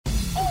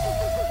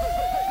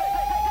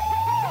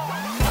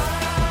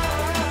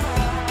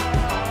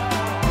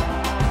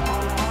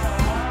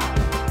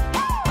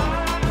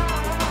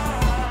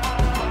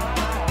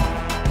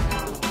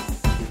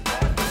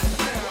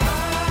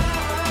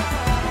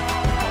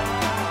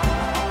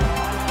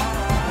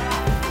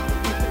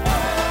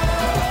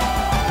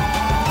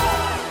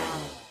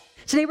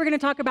Today we're going to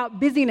talk about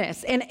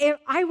busyness, and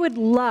I would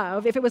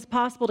love, if it was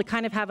possible, to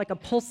kind of have like a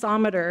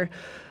pulsometer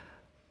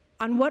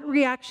on what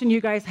reaction you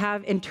guys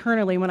have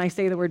internally when I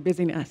say the word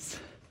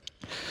busyness.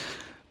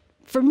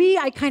 For me,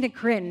 I kind of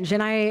cringe,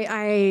 and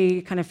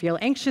I kind of feel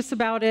anxious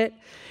about it,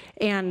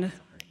 and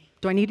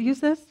do I need to use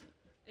this?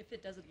 If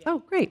it doesn't, yeah. Oh,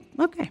 great,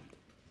 okay.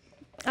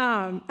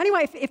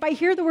 Anyway, if I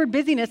hear the word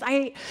busyness,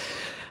 I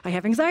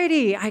have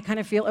anxiety, I kind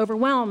of feel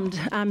overwhelmed.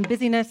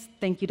 Busyness,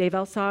 thank you, Dave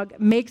Elsog,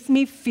 makes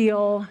me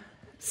feel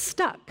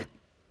stuck.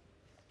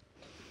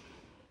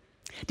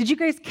 Did you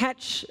guys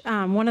catch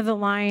one of the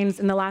lines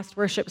in the last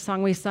worship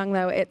song we sung,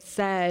 though? It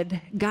said,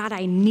 God,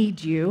 I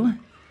need you.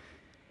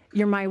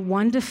 You're my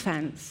one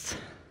defense,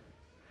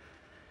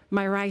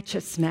 my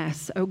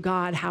righteousness. Oh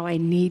God, how I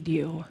need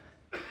you.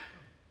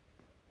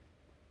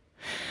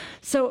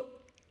 So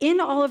in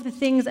all of the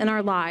things in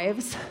our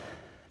lives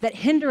that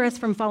hinder us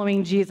from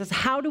following Jesus,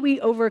 how do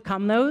we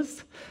overcome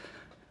those?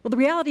 Well, the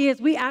reality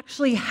is we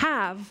actually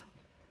have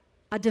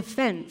a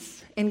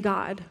defense in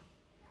God.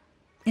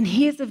 And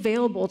he is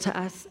available to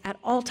us at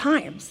all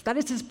times. That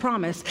is his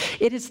promise.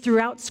 It is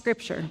throughout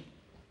Scripture.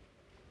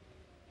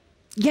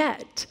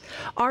 Yet,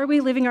 are we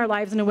living our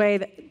lives in a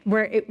way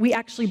where we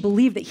actually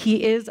believe that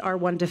he is our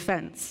one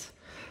defense?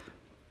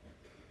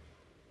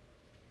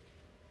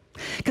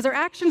 Because our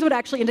actions would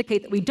actually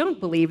indicate that we don't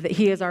believe that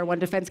he is our one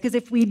defense. Because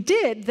if we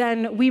did,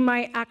 then we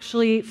might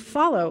actually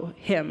follow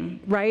him,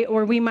 right?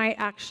 Or we might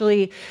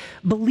actually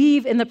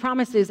believe in the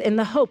promises, in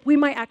the hope. We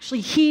might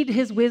actually heed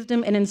his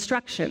wisdom and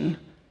instruction.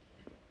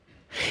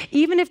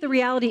 Even if the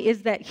reality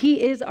is that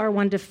he is our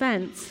one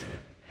defense,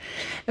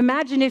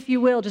 imagine, if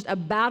you will, just a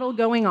battle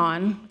going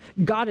on.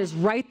 God is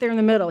right there in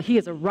the middle. He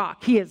is a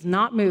rock. He is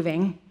not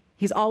moving.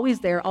 He's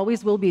always there,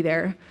 always will be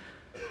there.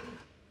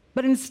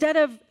 But instead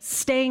of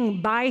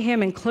staying by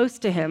him and close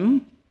to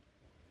him,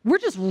 we're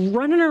just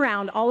running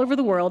around all over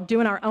the world,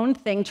 doing our own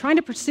thing, trying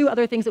to pursue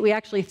other things that we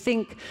actually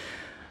think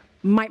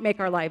might make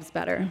our lives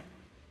better.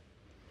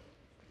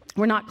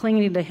 We're not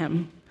clinging to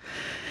him.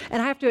 And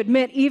I have to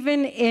admit,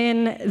 even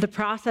in the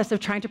process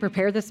of trying to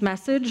prepare this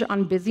message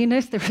on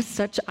busyness, there was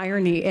such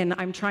irony, and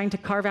I'm trying to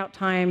carve out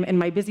time in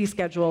my busy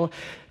schedule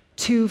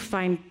to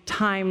find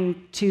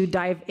time to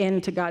dive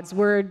into God's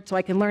word so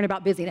I can learn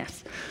about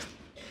busyness.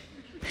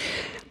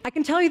 I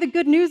can tell you the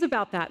good news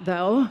about that,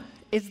 though,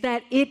 is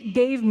that it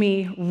gave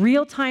me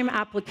real-time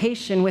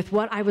application with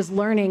what I was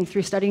learning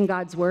through studying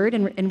God's word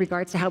in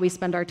regards to how we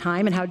spend our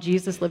time and how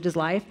Jesus lived his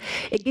life.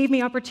 It gave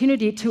me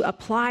opportunity to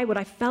apply what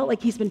I felt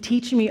like he's been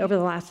teaching me over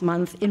the last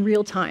month in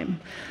real time.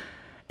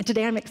 And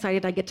today I'm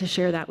excited I get to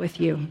share that with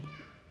you.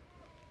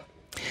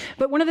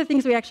 But one of the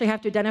things we actually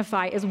have to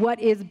identify is what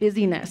is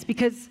busyness,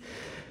 because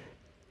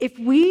if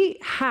we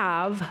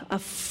have a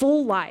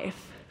full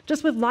life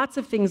just with lots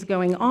of things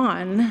going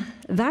on,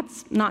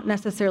 that's not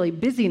necessarily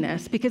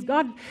busyness, because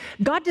God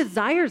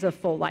desires a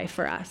full life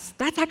for us.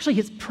 That's actually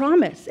his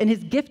promise and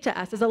his gift to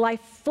us, is a life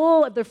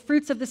full of the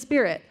fruits of the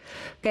Spirit.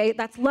 Okay,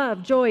 that's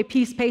love, joy,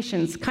 peace,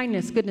 patience,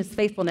 kindness, goodness,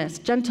 faithfulness,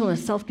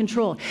 gentleness,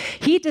 self-control.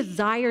 He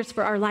desires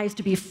for our lives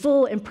to be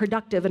full and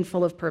productive and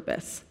full of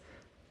purpose.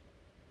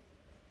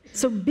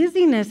 So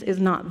busyness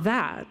is not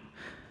that.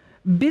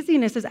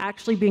 Busyness is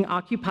actually being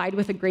occupied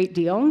with a great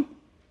deal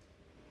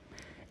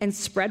and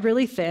spread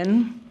really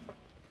thin,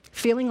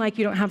 feeling like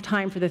you don't have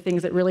time for the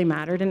things that really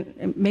mattered,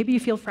 and maybe you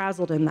feel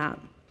frazzled in that.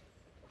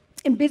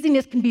 And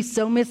busyness can be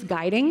so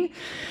misguiding,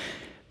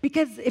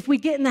 because if we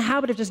get in the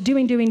habit of just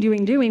doing,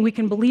 we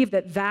can believe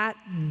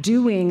that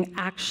doing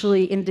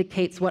actually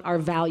indicates what our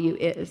value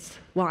is.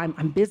 Well,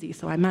 I'm busy,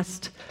 so I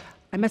must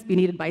be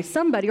needed by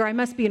somebody, or I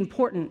must be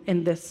important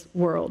in this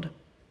world.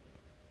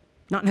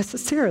 Not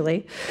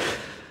necessarily.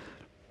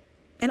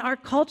 In our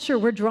culture,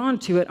 we're drawn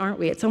to it, aren't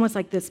we? It's almost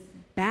like this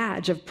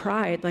badge of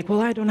pride, like, well,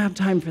 I don't have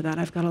time for that.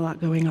 I've got a lot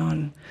going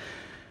on.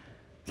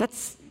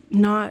 That's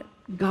not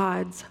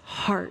God's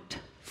heart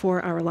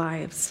for our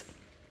lives.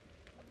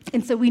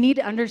 And so we need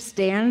to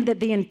understand that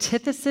the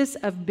antithesis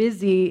of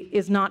busy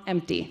is not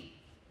empty.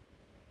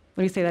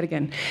 Let me say that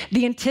again.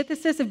 The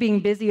antithesis of being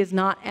busy is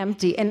not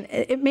empty. And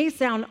it may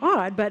sound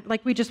odd, but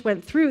like we just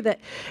went through, that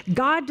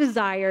God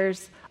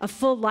desires a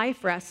full life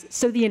for us.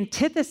 So the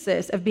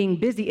antithesis of being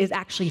busy is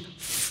actually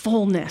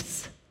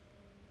fullness.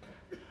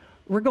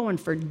 We're going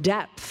for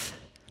depth,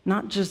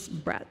 not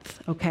just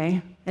breadth, okay?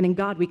 And in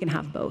God, we can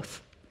have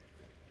both.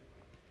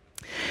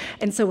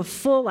 And so a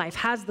full life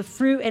has the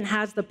fruit and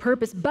has the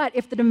purpose, but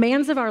if the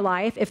demands of our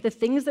life, if the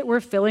things that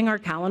we're filling our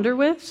calendar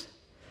with,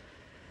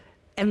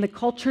 and the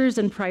cultures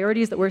and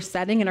priorities that we're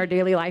setting in our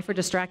daily life are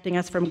distracting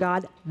us from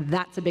God,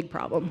 that's a big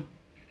problem.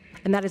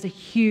 And that is a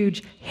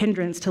huge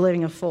hindrance to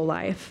living a full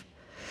life.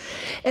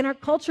 And our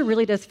culture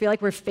really does feel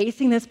like we're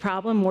facing this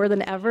problem more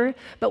than ever,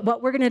 but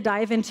what we're going to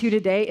dive into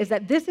today is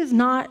that this is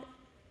not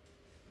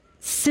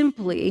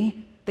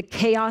simply the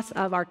chaos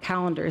of our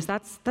calendars.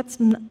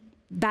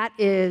 That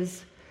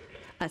is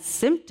a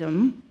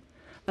symptom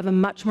of a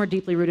much more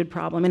deeply rooted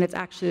problem, and it's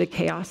actually the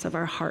chaos of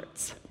our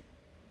hearts.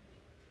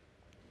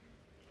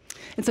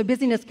 And so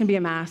busyness can be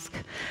a mask,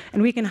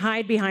 and we can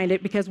hide behind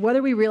it because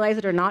whether we realize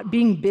it or not,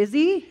 being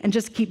busy and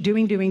just keep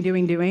doing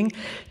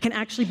can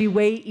actually be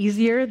way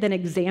easier than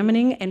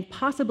examining and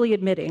possibly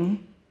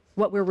admitting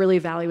what we're really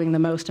valuing the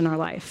most in our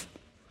life.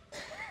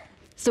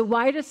 So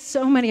why do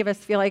so many of us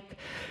feel like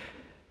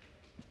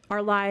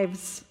our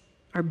lives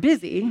are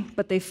busy,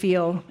 but they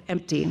feel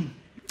empty?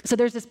 So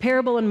there's this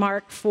parable in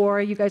Mark 4.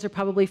 You guys are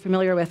probably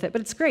familiar with it,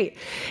 but it's great.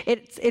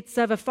 It's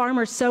of a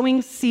farmer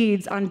sowing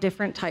seeds on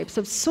different types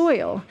of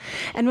soil.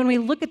 And when we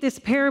look at this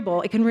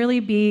parable, it can really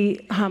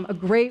be a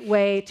great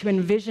way to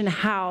envision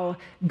how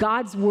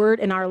God's word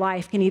in our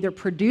life can either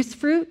produce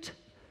fruit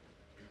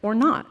or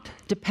not,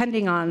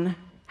 depending on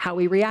how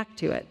we react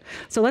to it.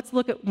 So let's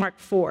look at Mark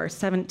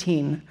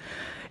 4:17.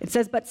 It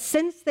says, "But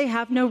since they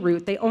have no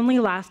root, they only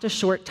last a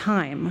short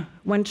time.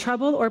 When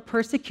trouble or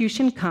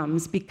persecution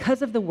comes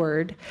because of the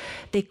word,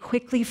 they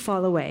quickly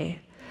fall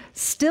away.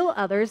 Still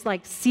others,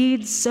 like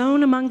seeds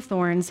sown among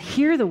thorns,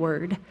 hear the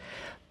word,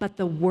 but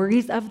the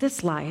worries of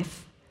this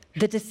life,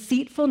 the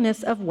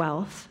deceitfulness of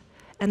wealth,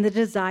 and the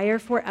desire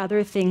for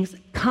other things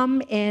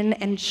come in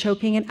and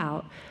choking it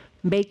out,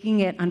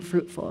 making it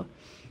unfruitful."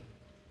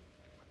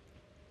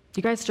 Do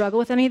you guys struggle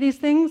with any of these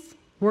things?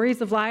 Worries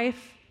of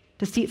life,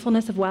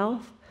 deceitfulness of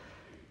wealth?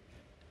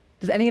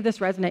 Does any of this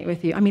resonate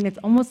with you? I mean, it's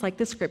almost like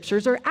the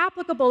scriptures are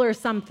applicable or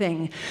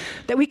something,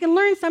 that we can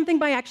learn something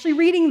by actually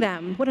reading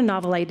them. What a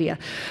novel idea.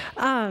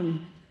 And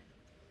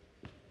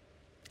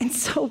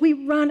so we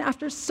run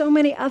after so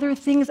many other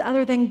things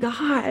other than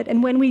God.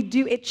 And when we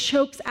do, it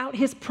chokes out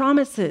his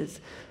promises,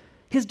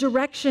 his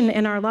direction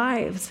in our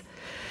lives.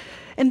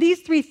 And these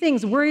three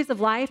things, worries of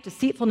life,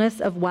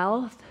 deceitfulness of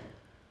wealth,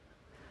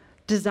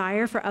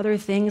 desire for other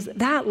things,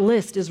 that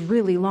list is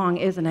really long,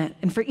 isn't it?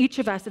 And for each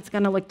of us, it's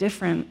going to look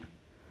different.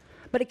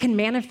 But it can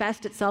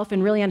manifest itself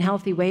in really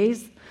unhealthy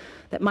ways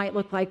that might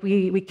look like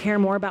we care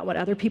more about what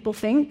other people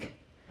think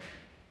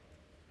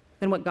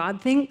than what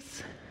God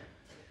thinks.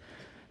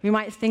 We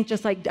might think,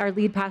 just like our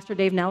lead pastor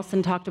Dave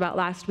Nelson talked about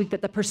last week,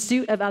 that the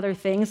pursuit of other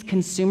things,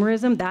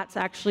 consumerism, that's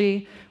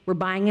actually, we're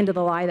buying into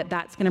the lie that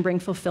that's going to bring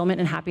fulfillment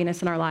and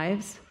happiness in our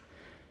lives.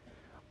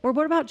 Or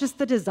what about just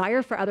the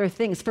desire for other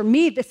things? For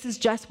me, this is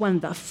just when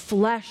the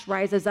flesh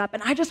rises up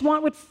and I just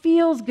want what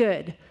feels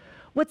good,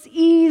 what's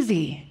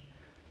easy.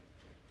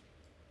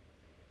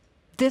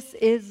 This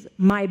is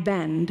my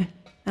bend,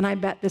 and I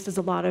bet this is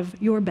a lot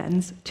of your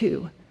bends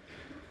too.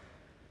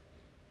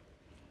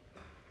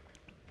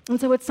 And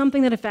so it's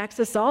something that affects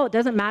us all. It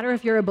doesn't matter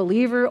if you're a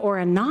believer or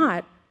a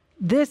not.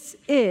 This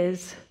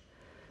is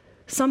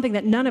something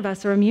that none of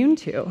us are immune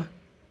to.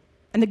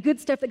 And the good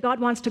stuff that God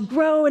wants to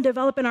grow and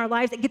develop in our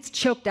lives, it gets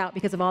choked out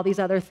because of all these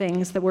other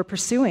things that we're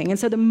pursuing. And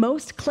so the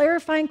most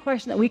clarifying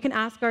question that we can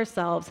ask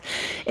ourselves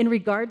in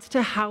regards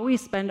to how we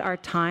spend our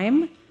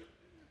time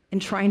in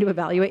trying to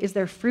evaluate, is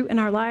there fruit in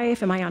our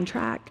life? Am I on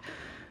track?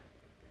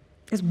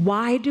 Is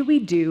why do we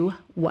do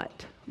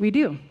what we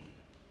do?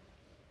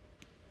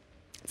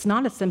 It's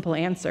not a simple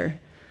answer.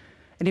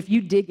 And if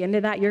you dig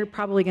into that, you're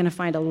probably going to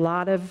find a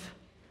lot of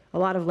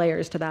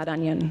layers to that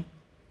onion.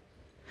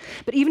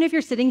 But even if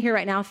you're sitting here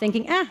right now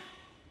thinking,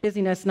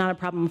 busyness, not a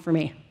problem for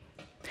me.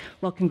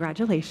 Well,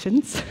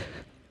 congratulations.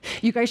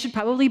 You guys should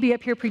probably be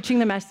up here preaching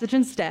the message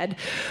instead.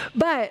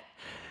 But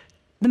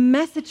the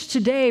message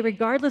today,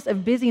 regardless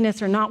of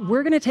busyness or not,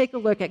 we're going to take a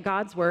look at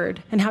God's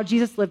word and how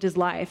Jesus lived his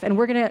life. And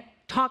we're going to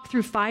talk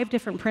through 5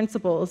 different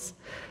principles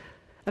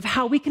of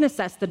how we can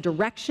assess the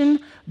direction,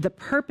 the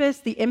purpose,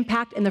 the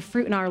impact, and the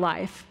fruit in our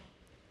life,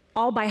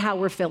 all by how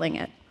we're filling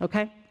it,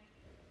 okay?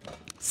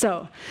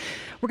 So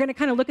we're going to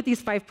kind of look at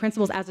these 5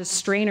 principles as a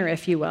strainer,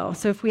 if you will.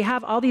 So if we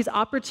have all these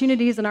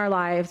opportunities in our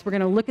lives, we're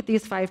going to look at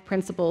these 5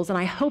 principles, and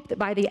I hope that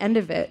by the end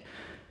of it,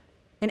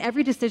 in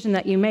every decision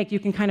that you make, you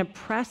can kind of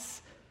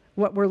press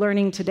what we're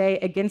learning today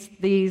against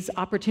these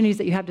opportunities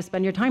that you have to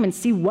spend your time and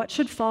see what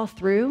should fall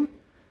through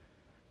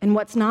and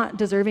what's not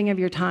deserving of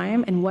your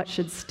time and what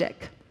should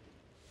stick.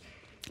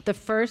 The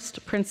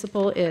first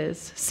principle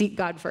is seek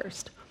God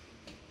first.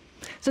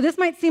 So this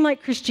might seem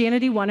like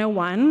Christianity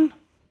 101,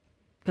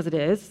 because it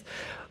is,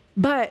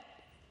 but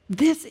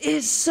this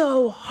is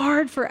so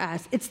hard for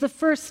us. It's the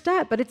first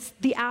step, but it's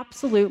the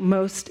absolute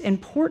most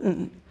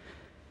important.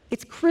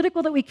 It's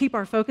critical that we keep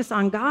our focus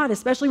on God,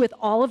 especially with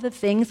all of the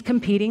things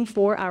competing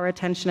for our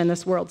attention in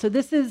this world. So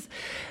this is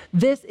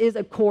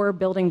a core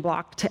building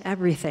block to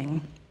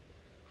everything.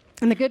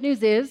 And the good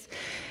news is,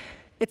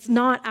 it's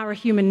not our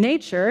human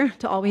nature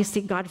to always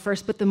seek God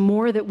first, but the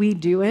more that we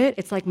do it,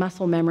 it's like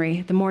muscle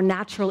memory. The more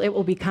natural it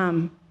will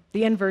become.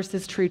 The inverse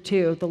is true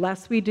too. The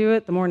less we do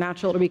it, the more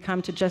natural it will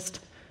become to just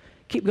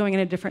keep going in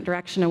a different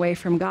direction away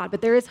from God.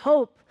 But there is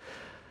hope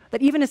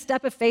that even a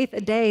step of faith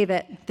a day,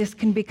 that this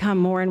can become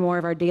more and more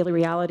of our daily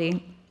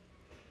reality.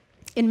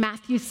 In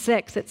Matthew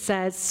 6, it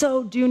says,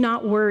 "So do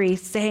not worry,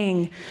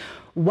 saying,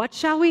 'What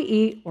shall we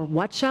eat?' or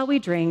 'What shall we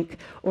drink?'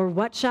 or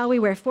 'What shall we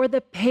wear?' For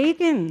the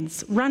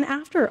pagans run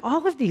after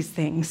all of these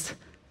things.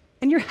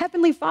 And your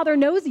heavenly Father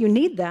knows you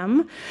need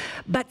them.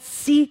 But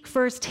seek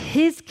first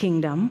his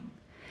kingdom,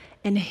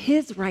 and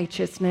his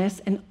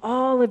righteousness, and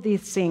all of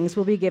these things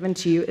will be given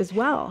to you as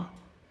well.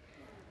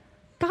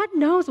 God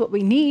knows what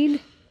we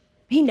need.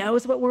 He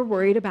knows what we're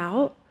worried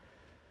about.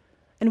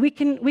 And we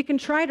can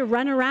try to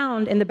run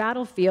around in the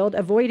battlefield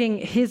avoiding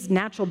his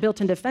natural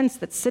built-in defense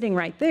that's sitting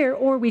right there,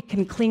 or we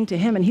can cling to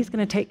him and he's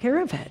going to take care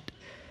of it.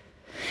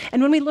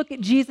 And when we look at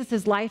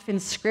Jesus' life in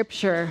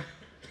Scripture,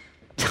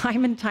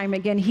 time and time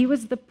again, he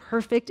was the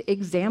perfect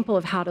example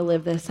of how to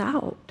live this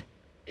out.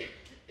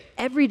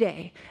 Every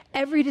day,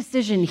 every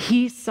decision,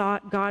 he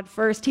sought God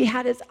first. He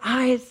had his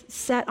eyes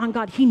set on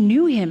God. He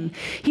knew him.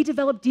 He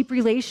developed deep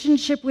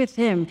relationship with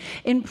him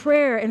in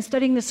prayer and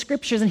studying the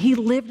Scriptures, and he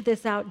lived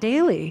this out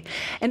daily.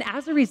 And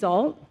as a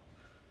result,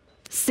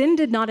 sin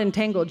did not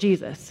entangle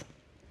Jesus.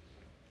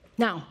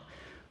 Now,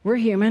 we're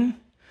human.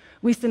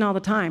 We sin all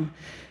the time.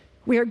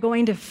 We are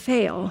going to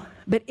fail.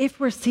 But if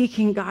we're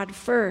seeking God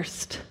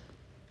first,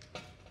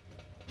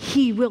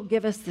 he will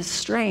give us the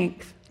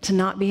strength to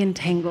not be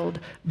entangled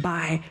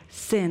by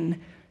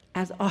sin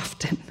as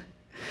often.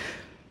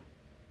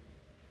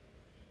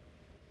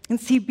 And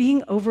see,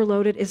 being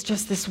overloaded is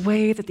just this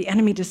way that the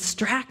enemy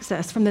distracts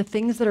us from the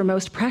things that are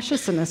most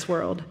precious in this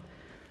world.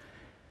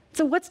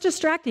 So what's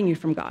distracting you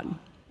from God?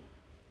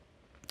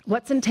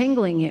 What's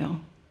entangling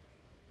you?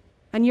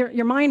 And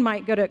your mind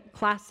might go to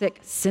classic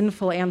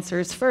sinful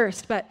answers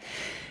first, but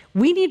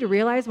we need to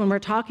realize when we're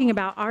talking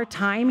about our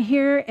time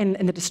here and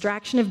the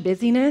distraction of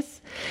busyness,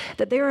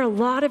 that there are a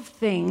lot of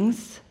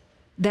things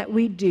that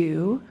we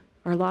do,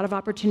 or a lot of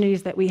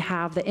opportunities that we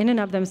have that in and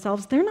of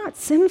themselves, they're not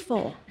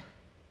sinful.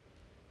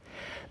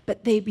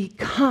 But they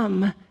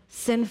become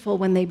sinful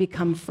when they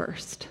become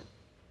first.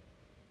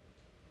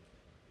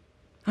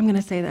 I'm going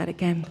to say that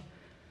again.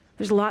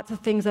 There's lots of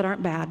things that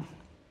aren't bad,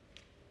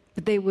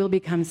 but they will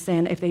become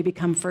sin if they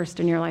become first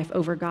in your life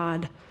over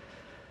God.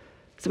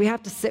 So we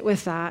have to sit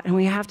with that, and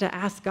we have to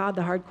ask God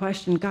the hard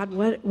question, God,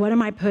 what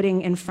am I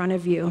putting in front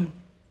of you?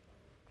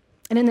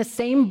 And in the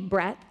same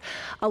breath,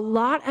 a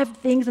lot of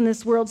things in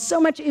this world, so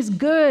much is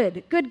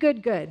good.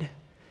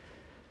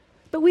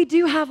 But we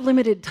do have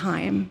limited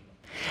time,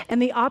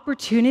 and the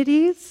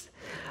opportunities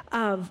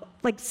of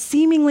like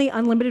seemingly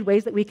unlimited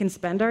ways that we can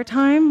spend our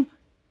time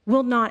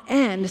will not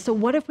end. So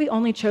what if we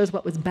only chose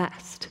what was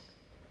best?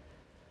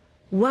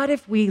 What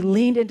if we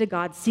leaned into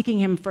God, seeking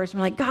him first,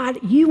 and we're like, God,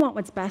 you want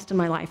what's best in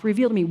my life.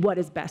 Reveal to me what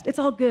is best. It's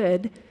all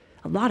good.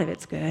 A lot of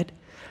it's good.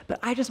 But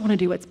I just want to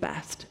do what's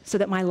best so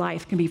that my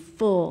life can be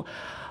full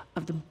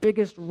of the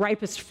biggest,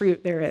 ripest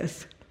fruit there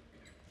is.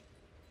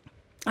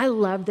 I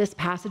love this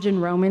passage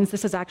in Romans.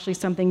 This is actually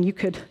something you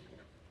could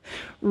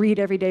read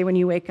every day when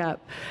you wake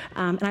up.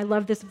 And I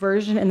love this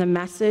version in the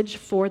Message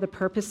for the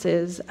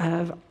purposes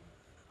of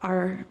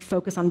our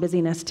focus on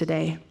busyness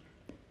today.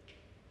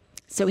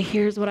 So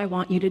here's what I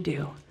want you to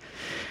do.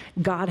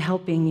 God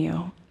helping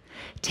you.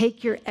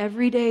 Take your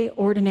everyday,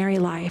 ordinary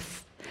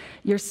life.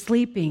 You're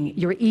sleeping,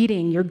 you're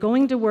eating, you're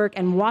going to work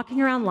and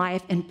walking around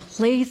life, and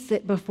place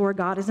it before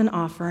God as an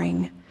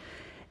offering.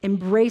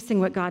 Embracing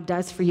what God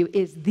does for you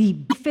is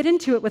fit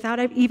into it without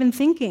even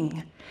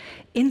thinking.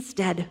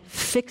 Instead,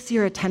 fix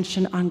your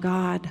attention on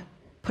God.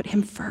 Put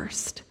him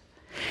first.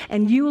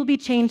 And you will be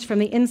changed from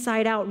the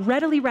inside out.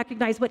 Readily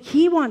recognize what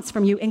he wants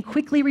from you and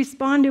quickly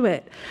respond to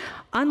it.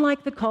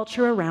 Unlike the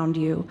culture around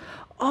you,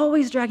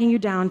 always dragging you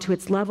down to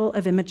its level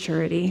of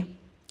immaturity,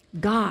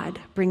 God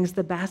brings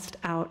the best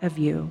out of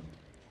you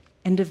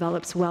and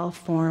develops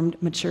well-formed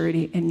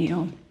maturity in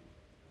you.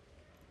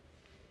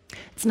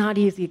 It's not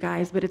easy,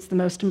 guys, but it's the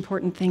most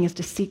important thing is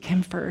to seek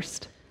him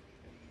first.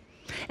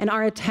 And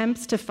our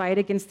attempts to fight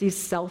against these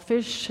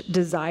selfish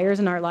desires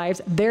in our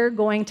lives, they're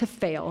going to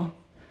fail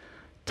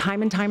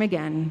time and time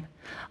again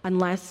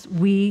unless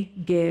we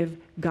give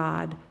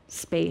God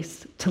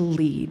space to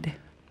lead.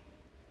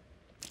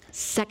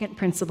 Second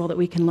principle that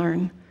we can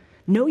learn,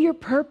 know your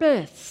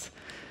purpose.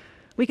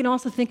 We can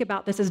also think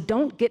about this as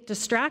don't get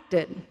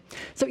distracted.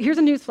 So here's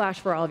a news flash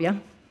for all of you.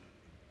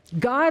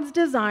 God's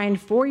design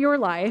for your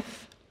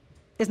life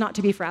is not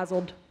to be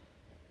frazzled.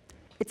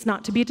 It's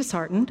not to be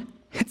disheartened.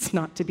 It's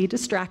not to be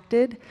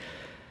distracted.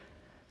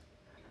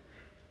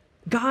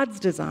 God's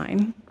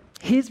design,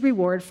 his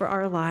reward for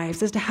our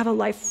lives, is to have a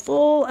life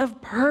full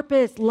of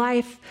purpose,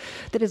 life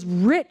that is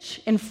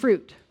rich in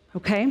fruit,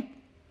 okay?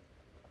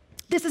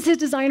 This is his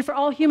design for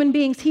all human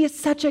beings. He is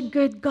such a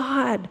good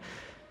God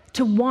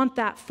to want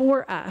that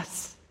for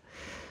us.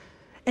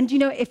 And you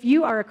know, if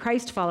you are a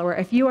Christ follower,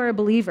 if you are a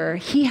believer,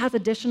 he has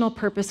additional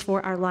purpose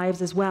for our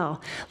lives as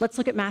well. Let's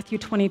look at Matthew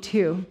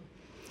 22.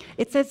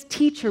 It says,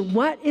 "Teacher,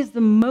 what is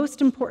the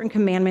most important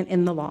commandment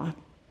in the law?"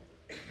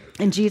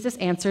 And Jesus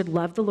answered,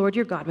 "Love the Lord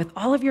your God with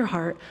all of your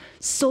heart,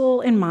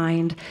 soul, and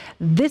mind.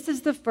 This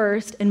is the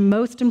first and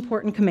most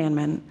important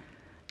commandment.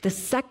 The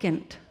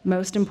second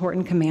most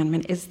important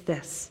commandment is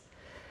this: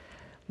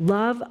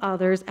 love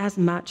others as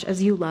much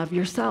as you love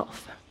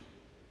yourself."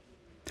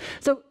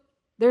 So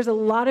there's a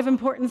lot of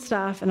important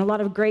stuff and a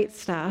lot of great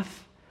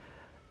stuff,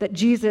 that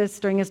Jesus,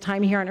 during his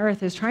time here on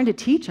earth, is trying to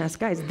teach us.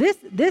 Guys,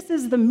 this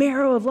is the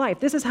marrow of life.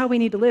 This is how we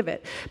need to live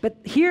it. But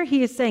here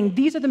he is saying,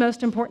 these are the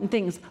most important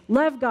things.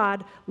 Love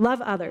God,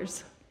 love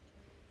others.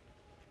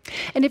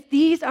 And if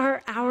these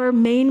are our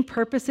main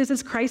purposes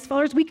as Christ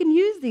followers, we can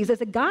use these as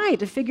a guide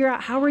to figure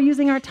out how we're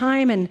using our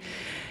time and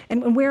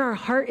where our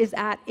heart is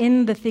at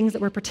in the things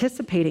that we're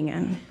participating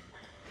in.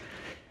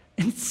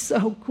 And it's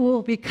so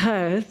cool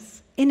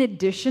because in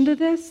addition to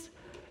this,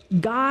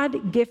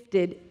 God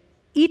gifted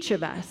each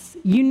of us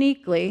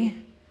uniquely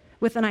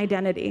with an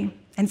identity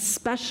and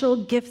special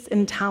gifts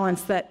and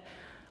talents that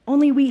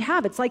only we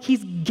have. It's like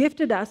he's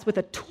gifted us with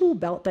a tool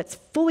belt that's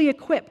fully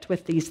equipped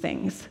with these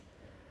things.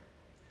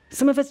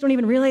 Some of us don't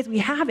even realize we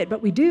have it,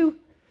 but we do.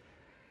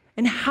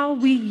 And how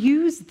we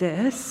use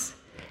this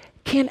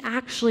can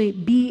actually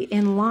be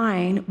in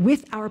line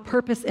with our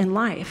purpose in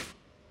life.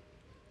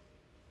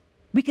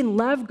 We can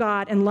love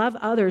God and love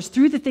others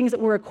through the things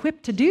that we're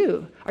equipped to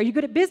do. Are you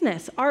good at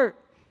business, art,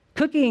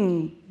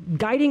 cooking,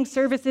 guiding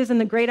services in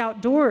the great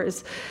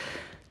outdoors,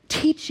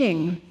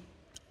 teaching?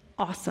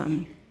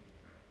 Awesome.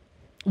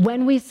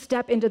 When we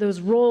step into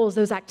those roles,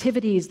 those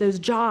activities, those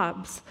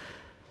jobs,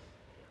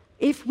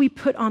 if we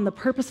put on the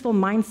purposeful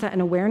mindset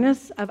and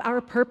awareness of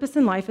our purpose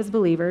in life as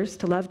believers,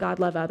 to love God,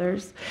 love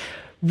others,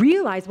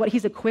 realize what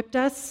he's equipped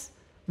us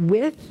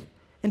with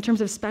in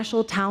terms of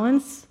special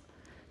talents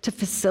to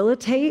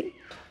facilitate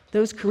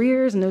those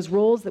careers and those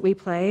roles that we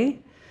play,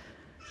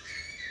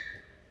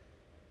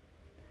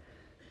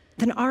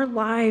 then our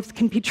lives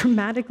can be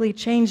dramatically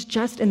changed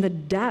just in the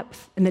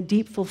depth and the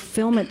deep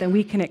fulfillment that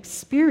we can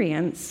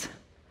experience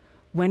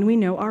when we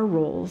know our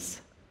roles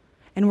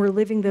and we're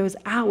living those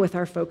out with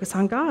our focus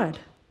on God.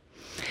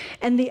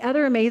 And the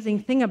other amazing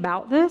thing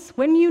about this,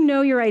 when you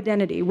know your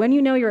identity, when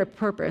you know your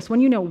purpose, when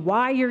you know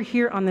why you're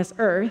here on this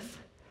earth,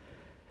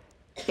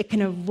 it can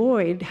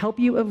help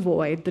you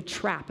avoid the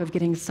trap of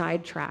getting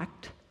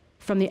sidetracked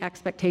from the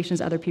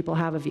expectations other people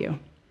have of you.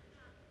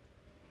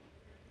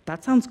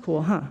 That sounds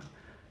cool, huh?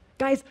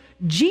 Guys,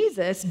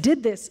 Jesus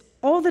did this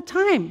all the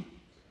time.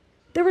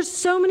 There were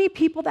so many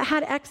people that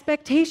had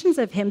expectations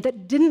of him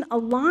that didn't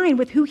align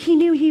with who he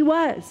knew he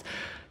was,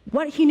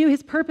 what he knew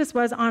his purpose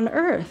was on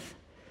earth.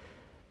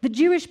 The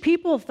Jewish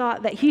people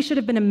thought that he should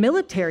have been a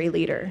military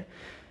leader.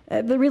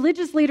 The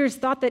religious leaders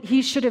thought that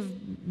he should have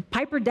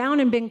pipered down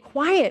and been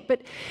quiet,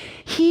 but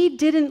he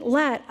didn't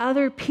let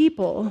other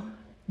people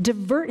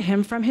divert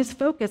him from his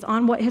focus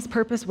on what his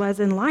purpose was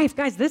in life.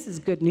 Guys, this is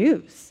good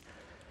news.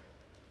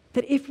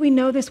 That if we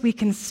know this, we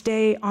can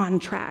stay on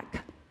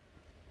track.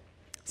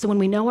 So when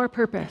we know our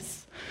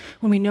purpose,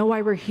 when we know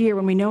why we're here,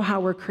 when we know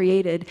how we're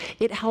created,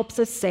 it helps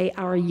us say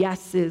our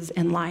yeses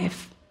in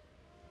life.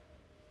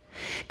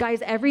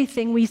 Guys,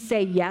 everything we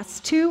say yes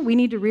to, we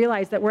need to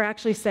realize that we're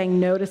actually saying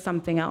no to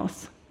something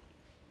else.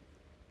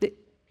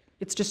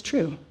 It's just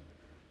true.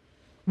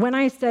 When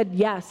I said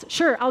yes,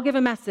 sure, I'll give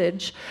a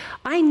message,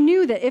 I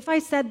knew that if I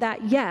said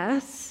that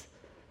yes,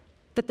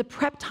 that the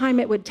prep time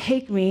it would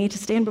take me to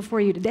stand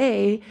before you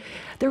today,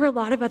 there were a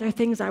lot of other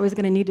things I was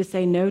going to need to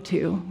say no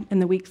to in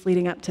the weeks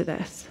leading up to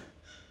this.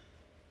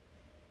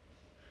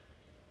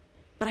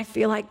 But I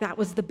feel like that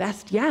was the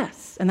best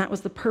yes, and that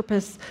was the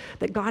purpose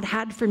that God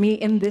had for me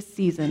in this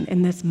season,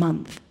 in this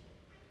month.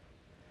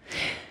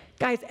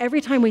 Guys,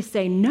 every time we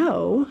say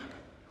no,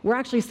 we're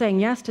actually saying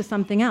yes to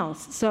something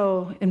else.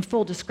 So in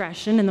full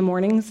discretion in the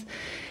mornings,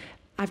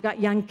 I've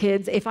got young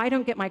kids. If I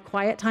don't get my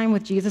quiet time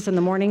with Jesus in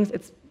the mornings,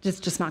 it's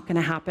just not going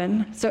to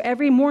happen. So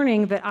every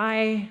morning that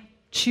I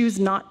choose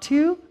not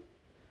to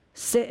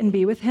sit and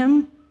be with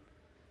him,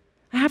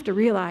 I have to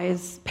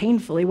realize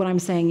painfully what I'm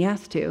saying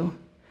yes to.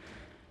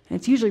 And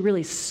it's usually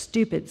really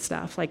stupid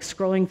stuff, like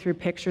scrolling through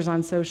pictures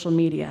on social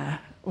media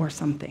or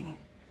something.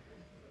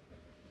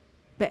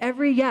 But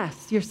every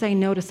yes, you're saying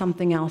no to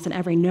something else, and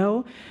every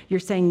no, you're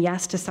saying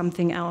yes to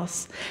something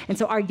else. And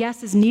so our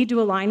yeses need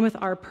to align with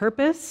our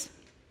purpose.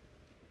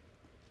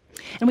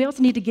 And we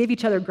also need to give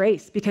each other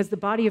grace, because the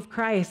body of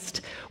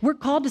Christ, we're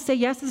called to say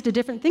yeses to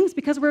different things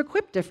because we're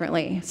equipped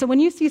differently. So when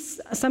you see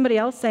somebody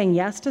else saying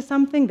yes to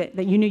something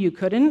that you knew you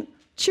couldn't,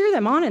 cheer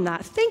them on in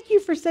that. Thank you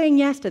for saying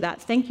yes to that.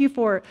 Thank you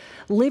for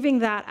living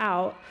that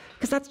out,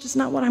 because that's just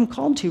not what I'm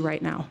called to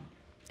right now.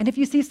 And if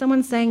you see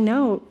someone saying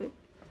no,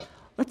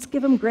 let's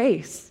give them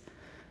grace.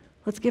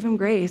 Let's give them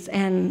grace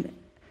and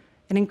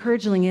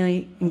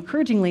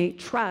encouragingly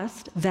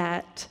trust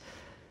that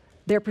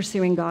they're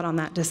pursuing God on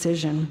that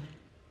decision.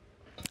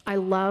 I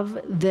love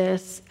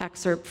this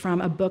excerpt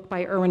from a book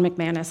by Erwin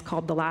McManus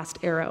called The Last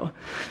Arrow.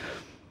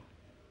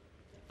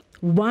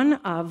 One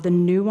of the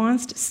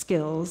nuanced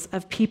skills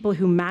of people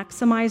who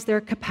maximize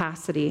their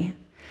capacity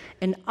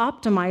and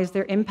optimize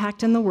their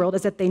impact in the world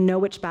is that they know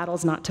which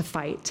battles not to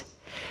fight.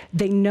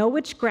 They know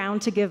which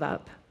ground to give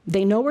up.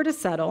 They know where to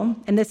settle,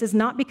 and this is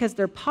not because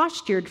they're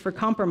postured for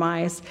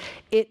compromise.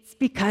 It's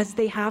because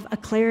they have a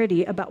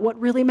clarity about what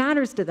really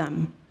matters to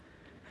them.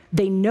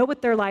 They know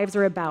what their lives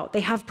are about. They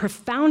have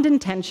profound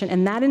intention,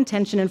 and that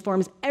intention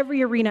informs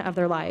every arena of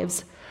their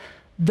lives.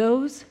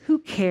 Those who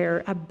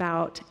care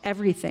about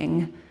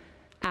everything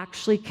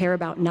actually care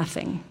about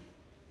nothing.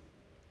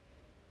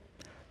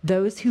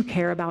 Those who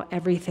care about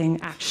everything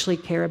actually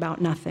care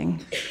about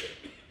nothing.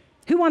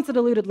 Who wants a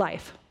deluded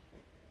life?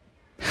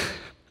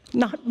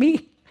 Not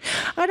me.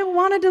 I don't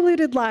want a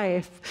deluded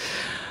life.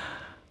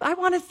 I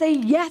want to say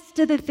yes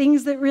to the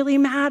things that really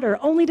matter,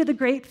 only to the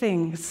great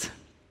things.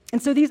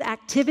 And so these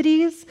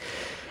activities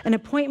and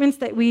appointments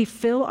that we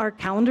fill our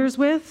calendars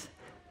with,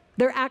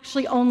 they're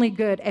actually only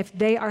good if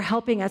they are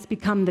helping us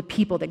become the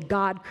people that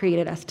God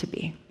created us to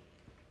be.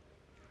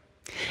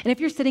 And if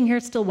you're sitting here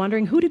still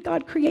wondering, who did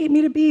God create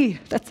me to be?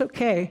 That's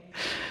okay.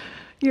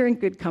 You're in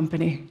good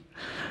company.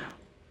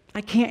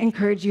 I can't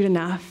encourage you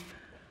enough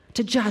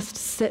to just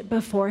sit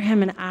before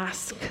him and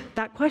ask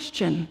that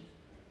question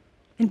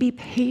and be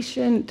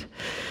patient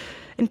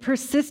and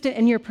persistent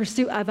in your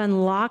pursuit of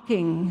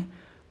unlocking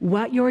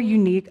what your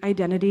unique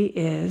identity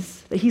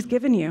is that he's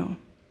given you.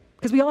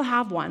 Because we all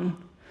have one.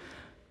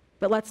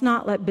 But let's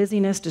not let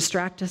busyness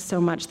distract us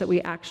so much that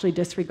we actually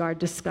disregard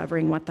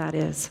discovering what that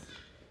is.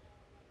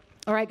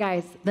 All right,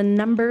 guys, the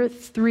number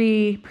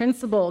 3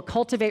 principle,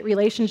 cultivate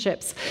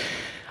relationships.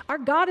 Our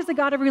God is a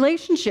God of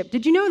relationship.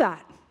 Did you know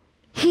that?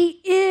 He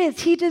is.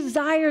 He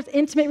desires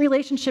intimate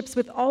relationships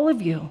with all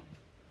of you.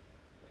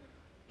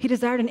 He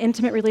desired an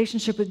intimate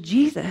relationship with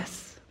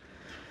Jesus.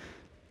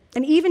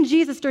 And even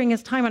Jesus, during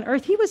his time on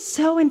earth, he was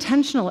so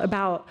intentional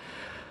about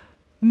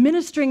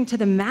ministering to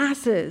the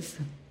masses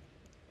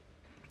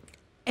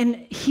and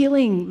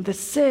healing the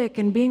sick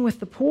and being with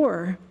the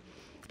poor.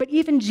 But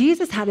even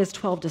Jesus had his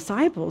 12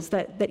 disciples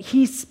that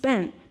he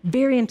spent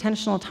very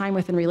intentional time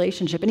with in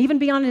relationship. And even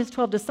beyond his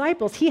 12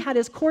 disciples, he had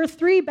his core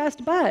 3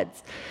 best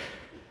buds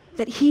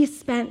that he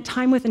spent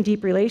time with in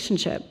deep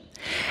relationship.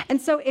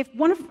 And so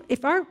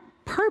if our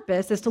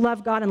purpose is to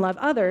love God and love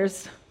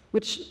others,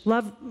 which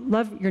love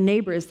your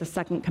neighbor is the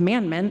second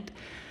commandment,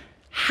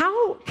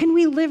 how can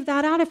we live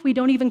that out if we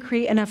don't even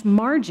create enough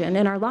margin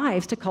in our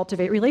lives to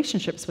cultivate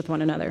relationships with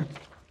one another?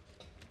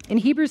 In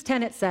Hebrews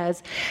 10, it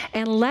says,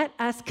 and let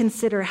us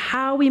consider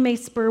how we may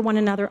spur one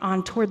another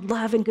on toward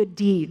love and good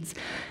deeds,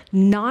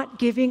 not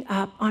giving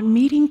up on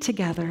meeting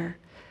together,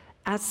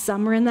 as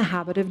some are in the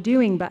habit of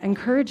doing, but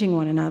encouraging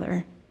one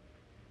another.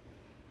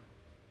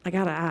 I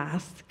gotta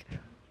ask,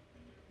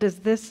 does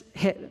this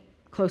hit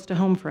close to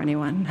home for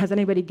anyone? Has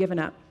anybody given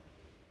up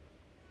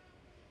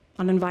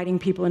on inviting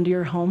people into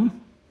your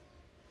home?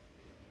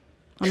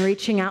 On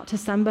reaching out to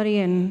somebody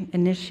and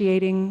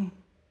initiating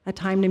a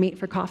time to meet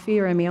for coffee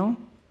or a meal?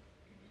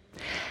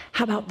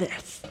 How about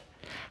this?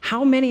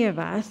 How many of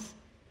us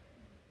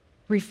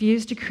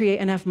refuse to create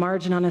enough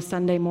margin on a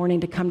Sunday morning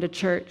to come to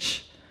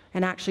church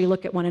and actually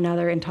look at one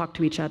another and talk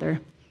to each other?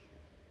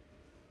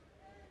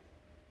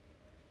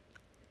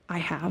 I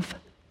have.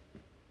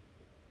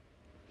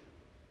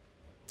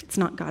 It's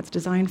not God's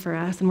design for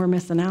us, and we're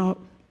missing out.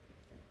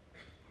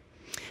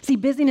 See,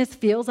 busyness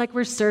feels like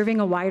we're serving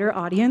a wider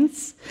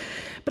audience,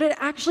 but it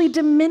actually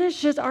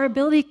diminishes our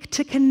ability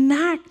to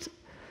connect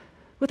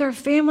with our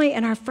family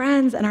and our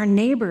friends and our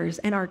neighbors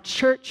and our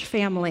church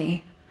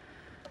family.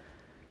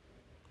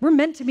 We're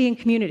meant to be in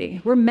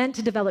community. We're meant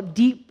to develop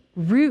deep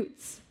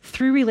roots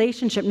through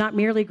relationship, not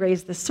merely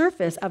graze the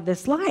surface of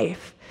this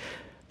life.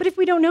 But if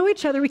we don't know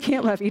each other, we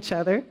can't love each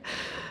other.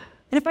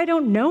 And if I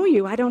don't know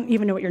you, I don't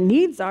even know what your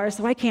needs are,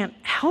 so I can't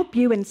help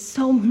you. And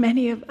so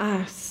many of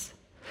us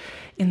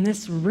in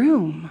this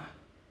room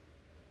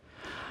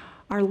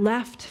are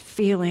left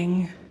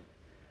feeling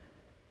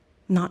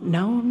not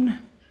known,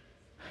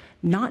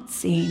 not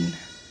seen,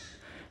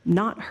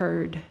 not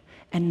heard,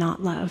 and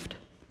not loved.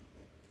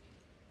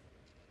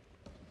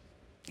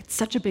 It's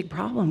such a big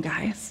problem,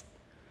 guys.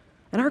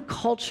 And our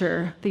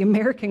culture, the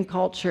American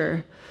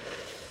culture,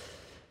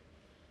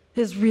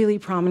 is really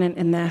prominent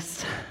in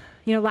this.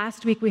 You know,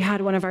 last week we had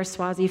one of our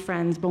Swazi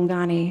friends,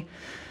 Bongani,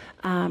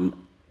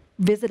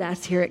 visit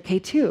us here at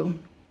K2.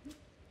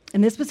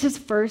 And this was his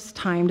first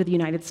time to the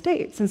United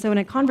States. And so in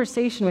a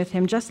conversation with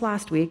him just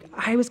last week,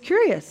 I was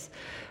curious.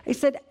 I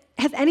said,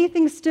 has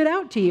anything stood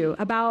out to you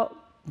about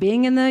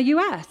being in the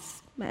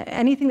US?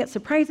 Anything that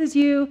surprises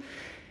you?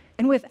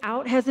 And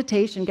without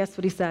hesitation, guess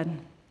what he said?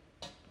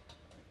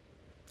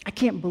 I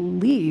can't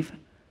believe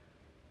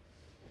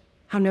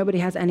how nobody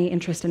has any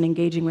interest in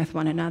engaging with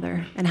one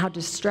another and how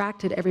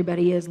distracted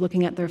everybody is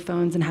looking at their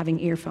phones and having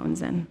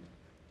earphones in.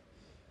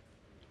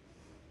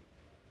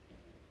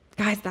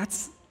 Guys,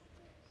 that's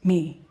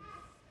me.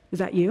 Is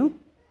that you?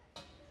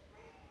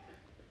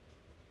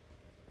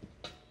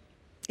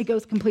 It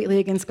goes completely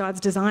against God's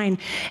design.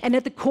 And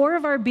at the core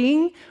of our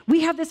being,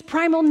 we have this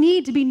primal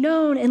need to be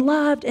known and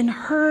loved and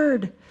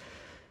heard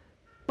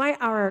by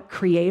our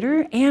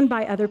Creator and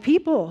by other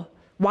people.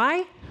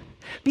 Why?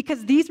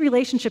 Because these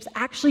relationships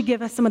actually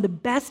give us some of the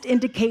best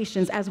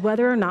indications as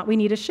whether or not we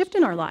need a shift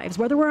in our lives,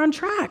 whether we're on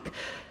track.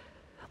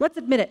 Let's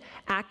admit it,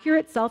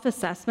 accurate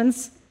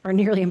self-assessments are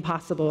nearly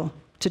impossible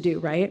to do,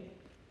 right?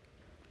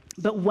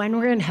 But when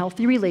we're in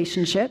healthy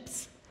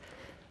relationships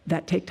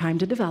that take time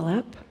to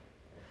develop,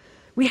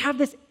 we have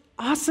this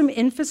awesome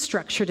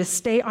infrastructure to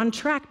stay on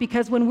track,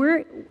 because when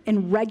we're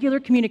in regular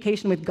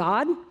communication with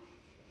God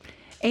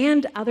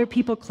and other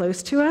people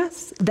close to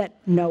us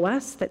that know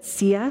us, that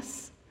see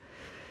us,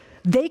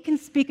 They can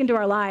speak into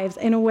our lives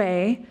in a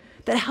way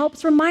that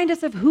helps remind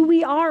us of who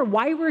we are,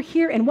 why we're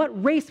here, and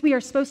what race we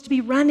are supposed to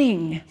be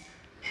running.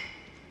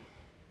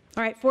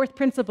 All right, fourth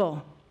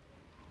principle,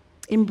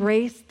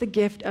 embrace the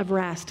gift of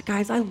rest.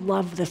 Guys, I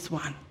love this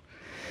one.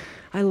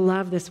 I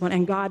love this one,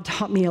 and God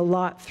taught me a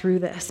lot through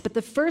this. But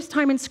the first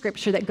time in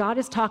Scripture that God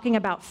is talking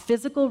about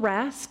physical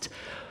rest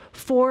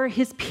for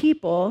his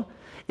people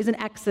is in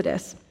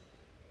Exodus.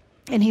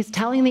 And he's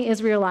telling the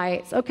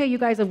Israelites, okay, you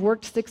guys have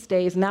worked 6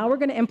 days. Now we're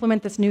going to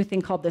implement this new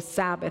thing called the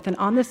Sabbath. And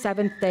on the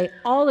seventh day,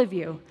 all of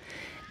you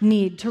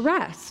need to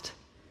rest.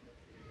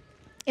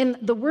 And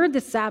the word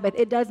the Sabbath,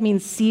 it does mean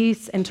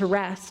cease and to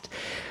rest.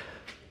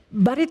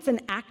 But it's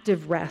an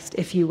active rest,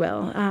 if you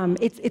will.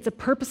 It's a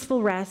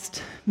purposeful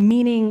rest,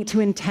 meaning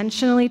to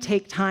intentionally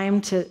take time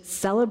to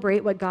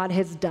celebrate what God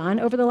has done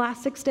over the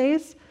last 6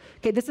 days.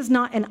 Okay, this is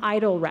not an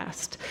idle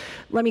rest.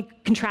 Let me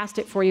contrast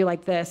it for you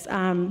like this.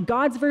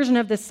 God's version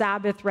of the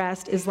Sabbath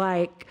rest is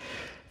like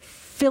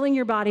filling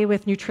your body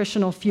with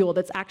nutritional fuel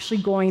that's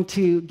actually going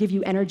to give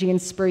you energy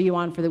and spur you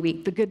on for the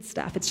week, the good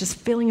stuff. It's just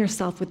filling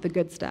yourself with the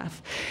good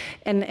stuff.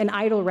 And an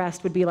idle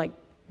rest would be like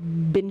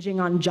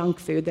binging on junk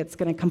food that's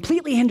going to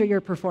completely hinder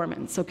your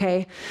performance,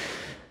 okay?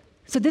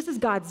 So this is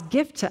God's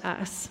gift to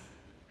us.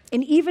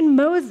 And even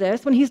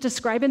Moses, when he's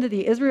describing to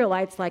the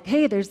Israelites, like,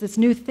 hey, there's this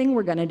new thing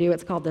we're going to do.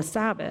 It's called the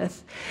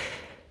Sabbath.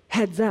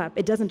 Heads up,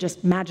 it doesn't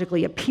just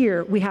magically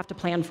appear. We have to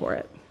plan for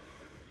it.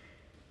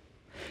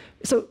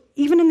 So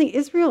even in the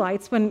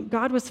Israelites, when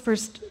God was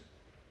first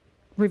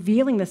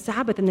revealing the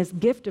Sabbath and this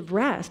gift of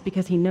rest,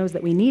 because he knows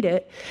that we need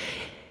it,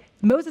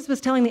 Moses was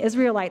telling the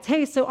Israelites,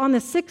 hey, so on the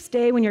sixth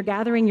day, when you're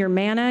gathering your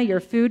manna, your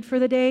food for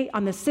the day,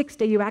 on the sixth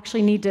day, you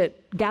actually need to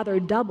gather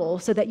double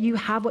so that you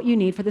have what you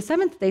need for the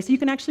seventh day so you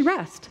can actually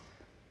rest.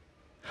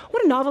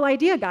 What a novel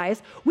idea,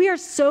 guys. We are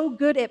so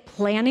good at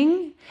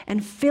planning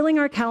and filling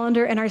our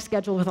calendar and our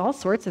schedule with all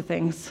sorts of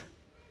things.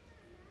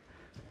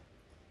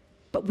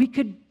 But we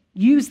could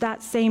use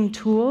that same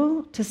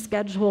tool to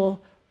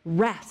schedule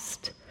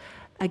rest,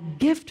 a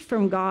gift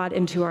from God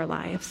into our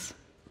lives.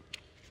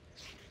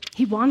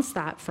 He wants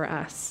that for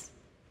us.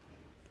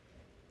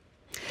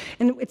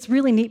 And it's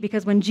really neat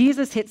because when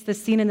Jesus hits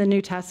this scene in the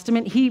New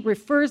Testament, he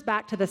refers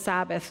back to the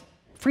Sabbath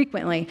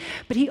frequently,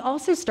 but he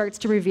also starts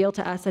to reveal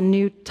to us a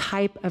new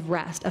type of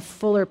rest, a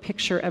fuller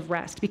picture of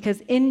rest,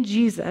 because in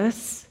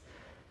Jesus,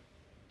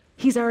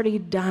 he's already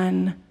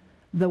done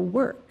the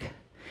work.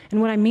 And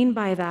what I mean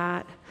by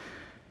that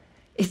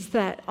is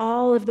that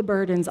all of the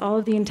burdens, all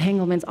of the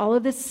entanglements, all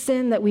of the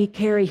sin that we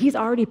carry, he's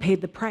already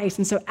paid the price.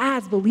 And so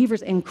as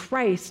believers in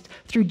Christ,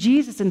 through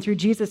Jesus and through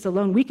Jesus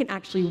alone, we can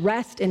actually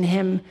rest in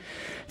him,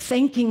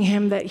 thanking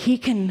him that he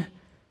can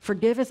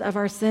forgive us of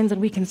our sins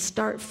and we can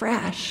start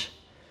fresh.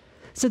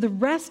 So the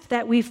rest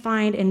that we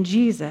find in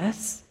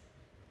Jesus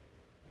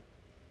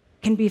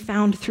can be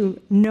found through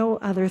no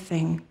other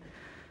thing.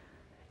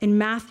 In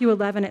Matthew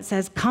 11, it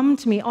says, "Come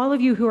to me, all of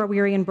you who are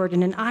weary and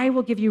burdened, and I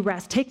will give you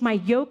rest. Take my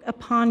yoke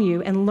upon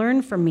you and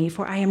learn from me,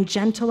 for I am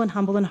gentle and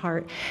humble in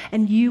heart,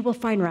 and you will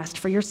find rest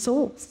for your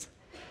souls."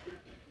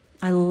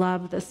 I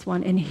love this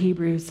one in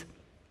Hebrews.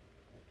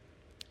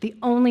 The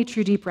only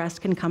true deep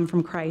rest can come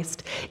from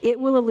Christ. It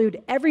will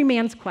elude every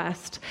man's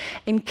quest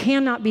and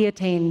cannot be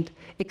attained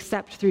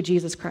except through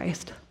Jesus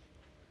Christ.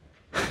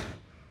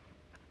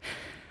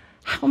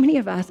 How many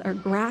of us are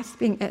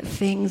grasping at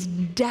things,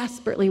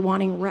 desperately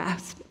wanting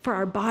rest for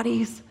our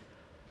bodies,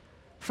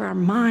 for our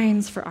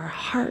minds, for our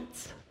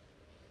hearts?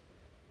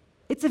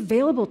 It's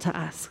available to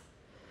us.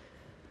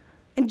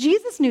 And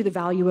Jesus knew the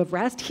value of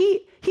rest.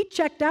 He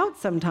checked out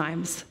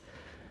sometimes.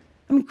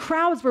 I mean,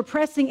 crowds were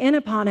pressing in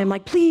upon him,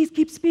 like, please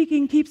keep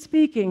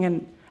speaking.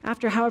 And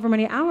after however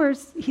many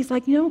hours, he's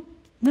like, no,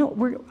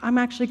 I'm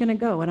actually going to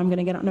go, and I'm going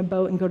to get on a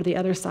boat and go to the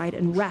other side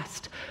and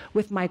rest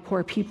with my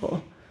core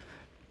people.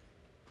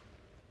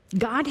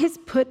 God has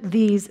put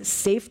these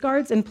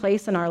safeguards in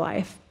place in our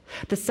life.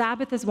 The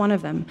Sabbath is one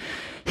of them.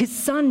 His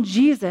son,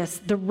 Jesus,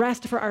 the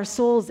rest for our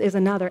souls is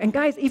another. And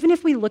guys, even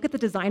if we look at the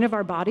design of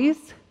our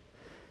bodies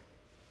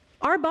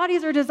are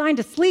designed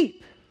to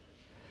sleep.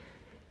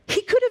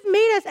 He could have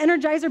made us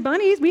Energizer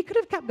bunnies. We could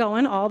have kept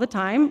going all the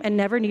time and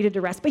never needed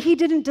to rest, but he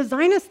didn't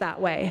design us that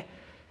way.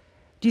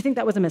 Do you think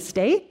that was a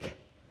mistake?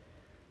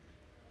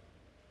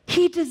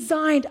 He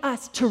designed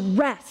us to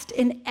rest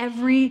in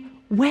every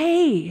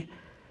way.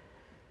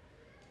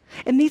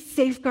 And these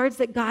safeguards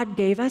that God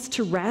gave us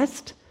to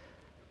rest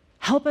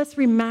help us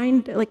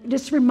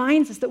just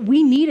reminds us that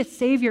we need a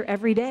Savior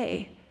every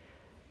day.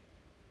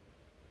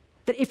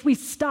 That if we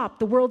stop,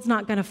 the world's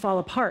not going to fall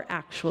apart,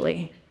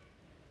 actually.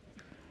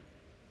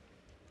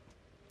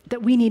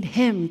 That we need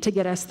him to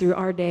get us through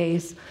our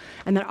days,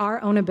 and that our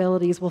own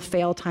abilities will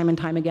fail time and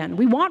time again.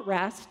 We want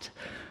rest,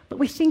 but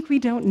we think we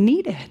don't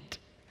need it.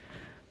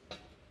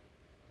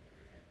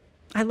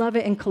 I love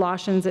it in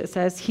Colossians. It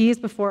says, he is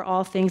before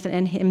all things, and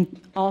in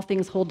him all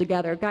things hold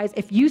together. Guys,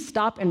 if you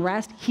stop and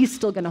rest, he's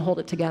still going to hold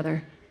it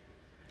together.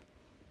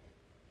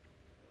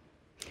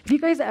 Have you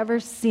guys ever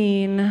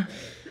seen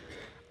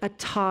a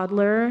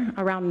toddler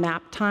around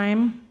nap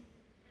time?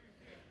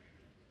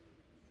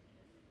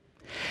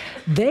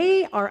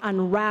 They are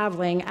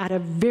unraveling at a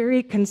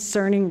very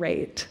concerning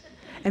rate.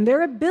 And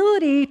their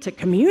ability to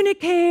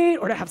communicate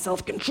or to have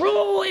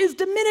self-control is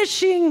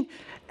diminishing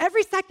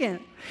every second.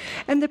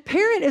 And the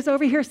parent is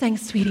over here saying,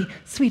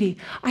 sweetie,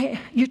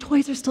 your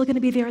toys are still going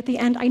to be there at the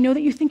end. I know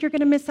that you think you're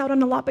going to miss out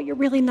on a lot, but you're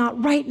really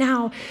not. Right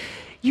now,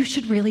 you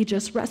should really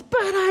just rest.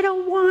 But I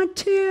don't want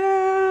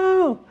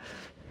to.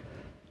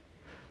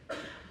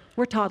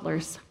 We're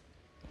toddlers.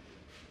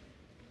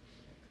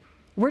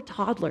 We're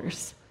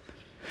toddlers.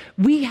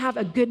 We have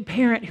a good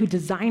parent who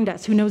designed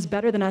us, who knows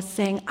better than us,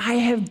 saying, I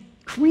have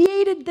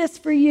created this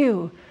for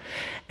you.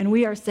 And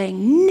we are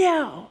saying,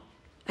 no,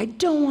 I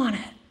don't want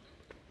it.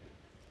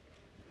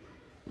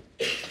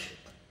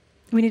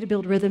 We need to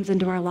build rhythms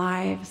into our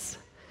lives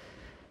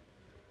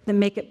that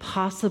make it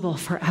possible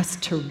for us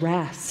to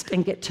rest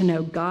and get to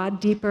know God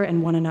deeper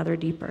and one another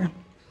deeper.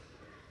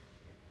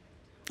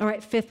 All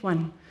right, fifth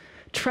one.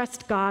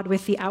 Trust God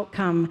with the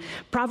outcome.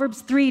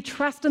 Proverbs 3,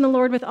 trust in the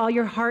Lord with all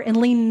your heart and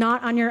lean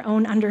not on your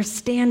own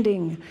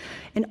understanding.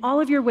 In all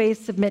of your ways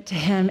submit to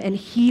him, and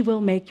he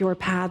will make your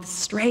paths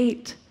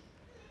straight.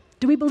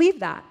 Do we believe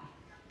that?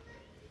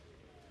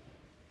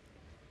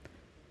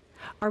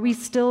 Are we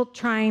still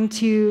trying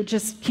to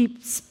just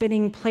keep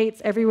spinning plates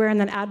everywhere and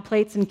then add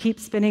plates and keep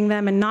spinning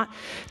them and not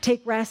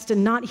take rest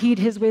and not heed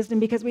his wisdom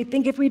because we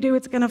think if we do,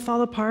 it's going to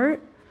fall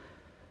apart?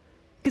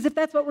 Because if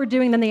that's what we're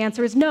doing, then the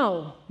answer is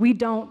no, we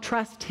don't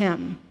trust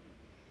him.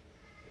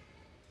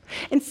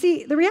 And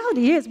see, the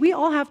reality is we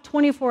all have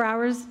 24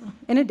 hours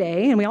in a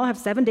day, and we all have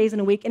 7 days in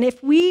a week. And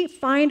if we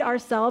find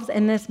ourselves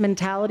in this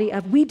mentality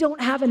of we don't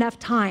have enough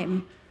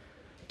time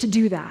to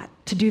do that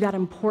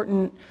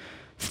important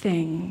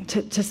thing,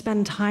 to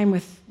spend time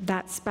with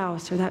that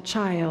spouse or that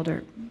child,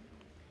 or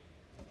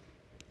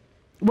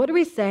what are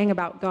we saying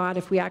about God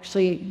if we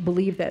actually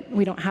believe that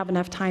we don't have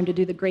enough time to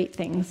do the great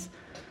things?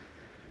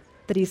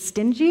 That he's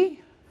stingy?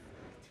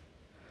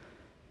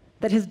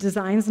 That his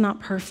design's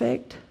not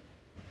perfect?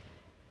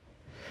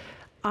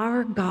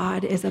 Our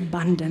God is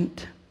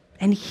abundant,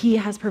 and he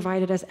has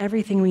provided us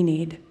everything we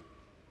need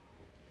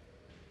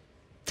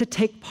to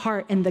take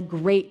part in the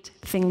great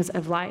things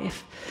of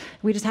life.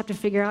 We just have to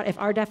figure out if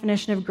our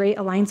definition of great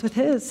aligns with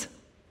his.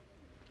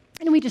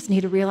 And we just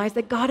need to realize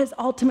that God is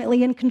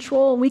ultimately in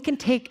control. We can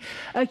take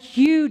a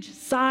huge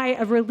sigh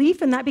of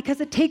relief in that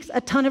because it takes a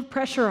ton of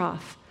pressure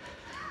off.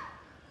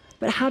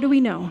 But how do we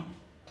know?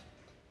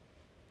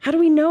 How do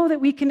we know that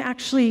we can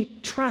actually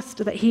trust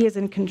that he is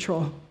in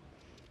control?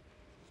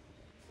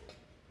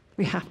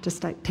 We have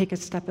to take a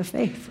step of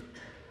faith.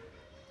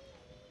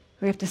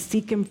 We have to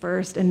seek him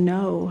first and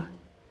know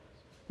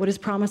what his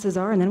promises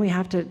are, and then we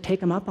have to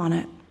take him up on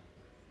it.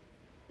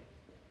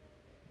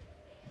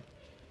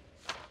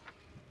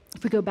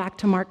 If we go back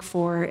to Mark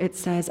 4, it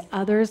says,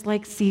 others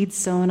like seeds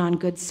sown on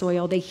good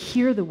soil, they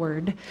hear the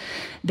word,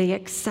 they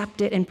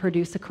accept it and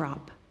produce a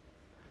crop.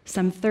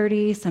 Some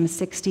 30, some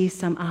 60,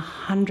 some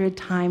 100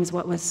 times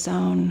what was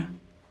sown.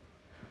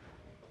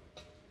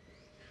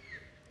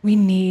 We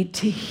need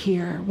to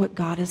hear what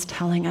God is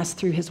telling us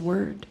through his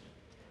word,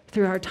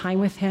 through our time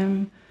with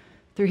him,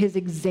 through his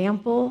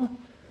example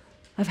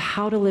of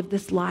how to live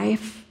this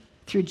life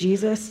through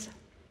Jesus.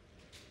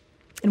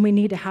 And we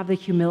need to have the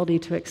humility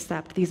to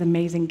accept these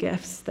amazing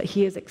gifts that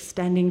he is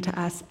extending to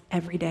us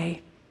every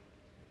day.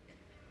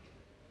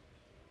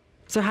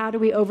 So how do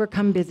we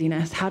overcome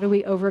busyness? How do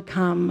we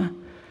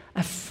overcome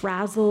a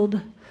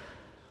frazzled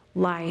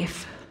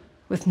life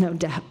with no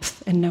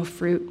depth and no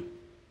fruit?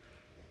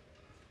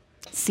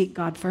 Seek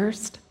God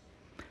first.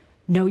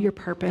 Know your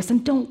purpose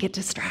and don't get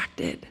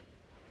distracted.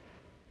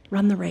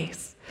 Run the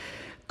race.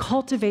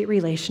 Cultivate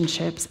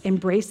relationships,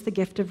 embrace the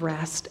gift of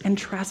rest, and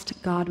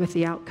trust God with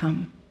the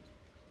outcome.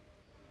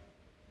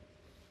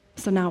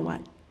 So now what?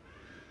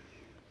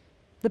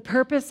 The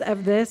purpose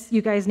of this,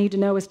 you guys need to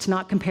know, is to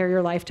not compare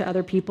your life to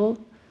other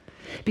people.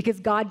 Because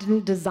God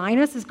didn't design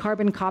us as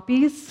carbon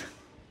copies.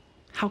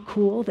 How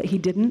cool that he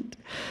didn't.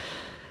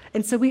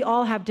 And so we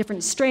all have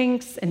different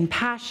strengths and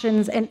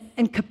passions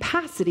and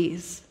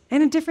capacities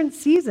and in different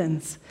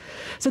seasons.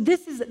 So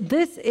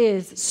this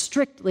is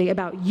strictly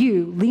about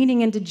you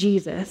leaning into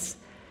Jesus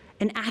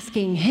and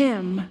asking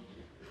him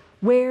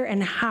where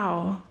and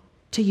how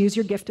to use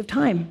your gift of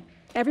time.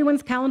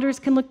 Everyone's calendars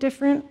can look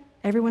different.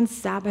 Everyone's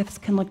Sabbaths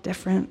can look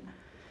different.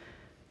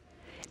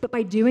 But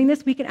by doing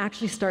this, we can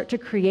actually start to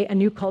create a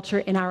new culture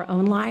in our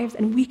own lives,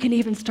 and we can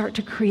even start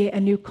to create a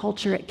new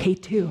culture at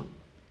K2.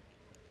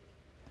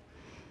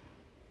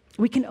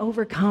 We can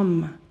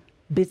overcome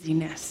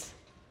busyness.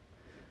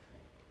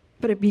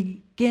 But it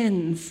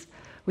begins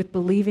with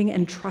believing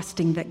and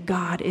trusting that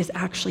God is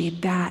actually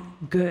that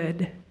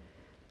good.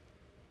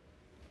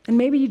 And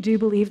maybe you do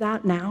believe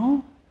that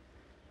now.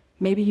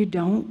 Maybe you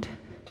don't.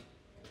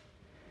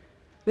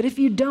 But if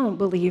you don't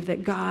believe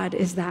that God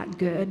is that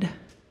good,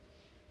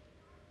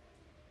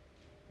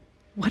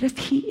 what if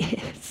he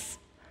is?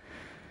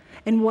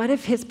 And what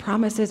if his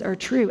promises are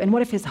true? And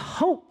what if his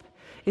hope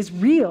is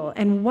real?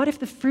 And what if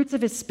the fruits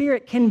of his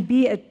Spirit can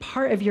be a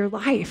part of your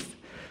life?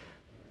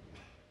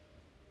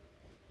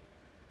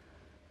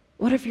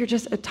 What if you're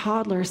just a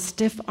toddler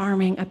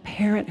stiff-arming a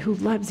parent who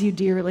loves you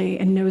dearly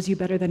and knows you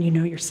better than you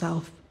know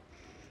yourself?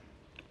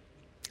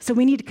 So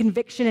we need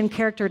conviction and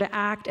character to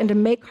act and to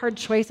make hard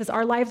choices.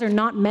 Our lives are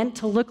not meant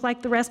to look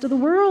like the rest of the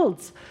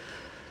world's.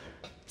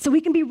 So we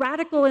can be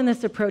radical in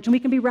this approach, and we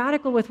can be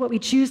radical with what we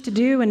choose to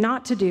do and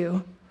not to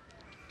do,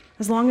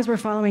 as long as we're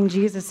following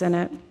Jesus in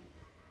it.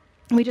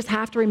 And we just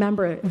have to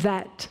remember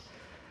that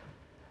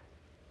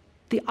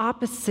the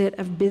opposite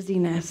of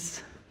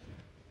busyness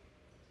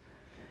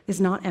is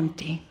not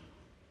empty,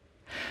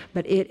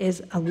 but it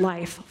is a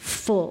life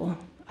full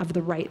of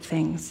the right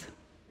things.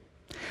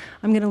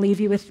 I'm going to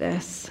leave you with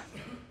this.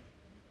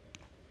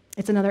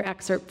 It's another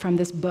excerpt from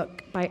this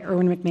book by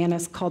Erwin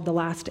McManus called The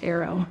Last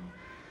Arrow.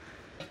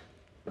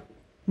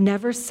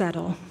 Never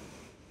settle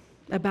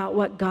about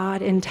what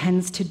God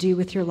intends to do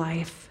with your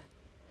life.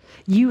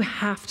 You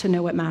have to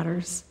know what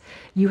matters.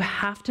 You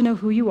have to know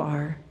who you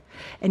are,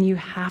 and you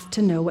have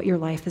to know what your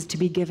life is to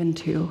be given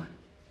to.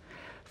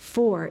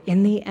 For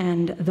in the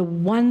end, the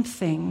one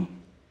thing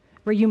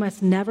where you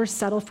must never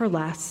settle for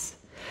less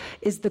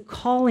is the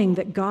calling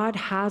that God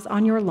has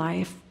on your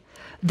life,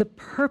 the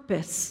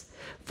purpose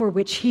for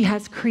which He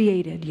has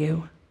created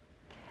you,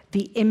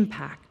 the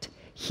impact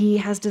He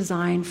has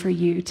designed for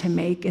you to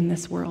make in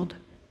this world.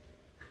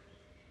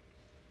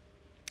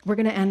 We're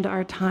going to end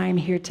our time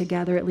here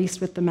together, at least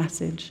with the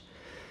message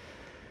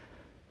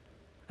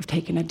of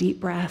taking a deep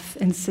breath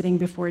and sitting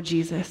before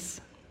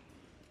Jesus.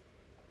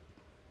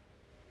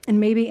 And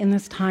maybe in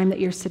this time that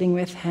you're sitting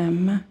with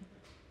Him,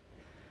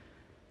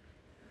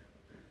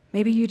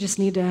 maybe you just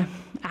need to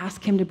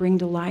ask Him to bring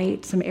to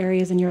light some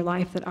areas in your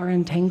life that are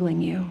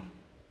entangling you,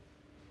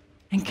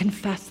 and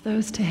confess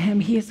those to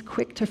Him. He is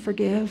quick to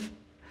forgive.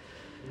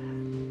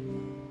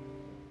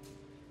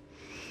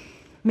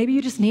 Maybe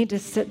you just need to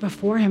sit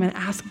before Him and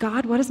ask,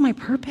 God, what is my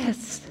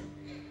purpose?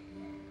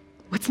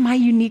 What's my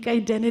unique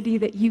identity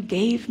that you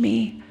gave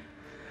me?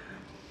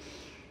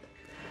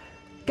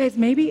 Guys,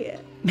 maybe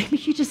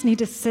you just need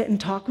to sit and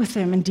talk with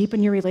Him and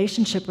deepen your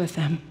relationship with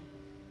Him.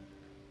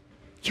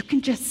 You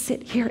can just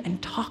sit here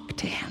and talk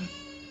to Him.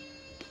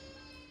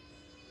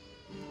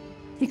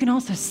 You can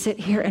also sit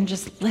here and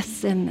just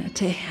listen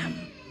to Him.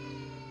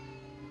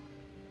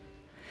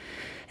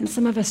 And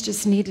some of us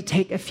just need to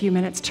take a few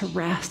minutes to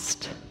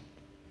rest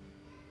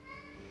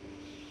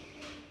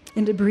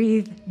and to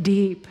breathe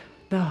deep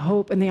the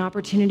hope and the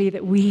opportunity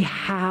that we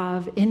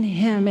have in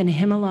Him and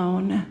Him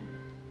alone.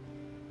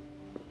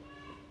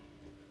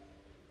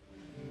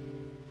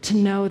 To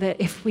know that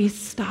if we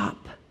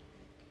stop,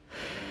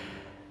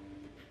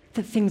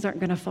 that things aren't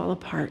going to fall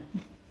apart,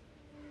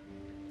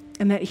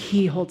 and that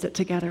He holds it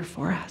together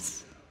for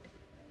us.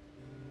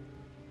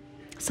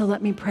 So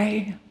let me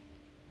pray.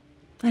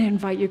 I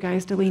invite you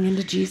guys to lean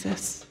into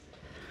Jesus.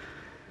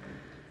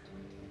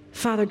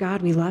 Father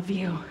God, we love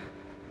you.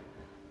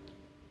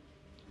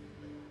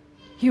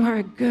 You are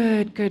a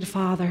good, good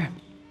Father.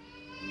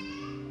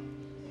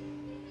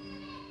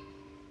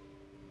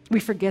 We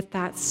forget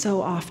that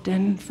so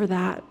often. For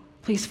that,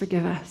 please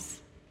forgive us.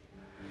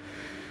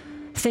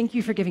 Thank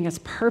you for giving us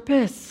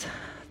purpose.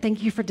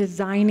 Thank you for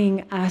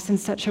designing us in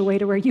such a way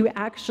to where you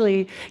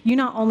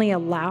not only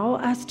allow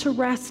us to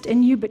rest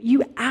in you, but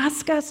you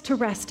ask us to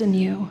rest in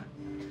you.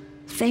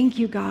 Thank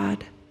you,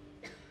 God.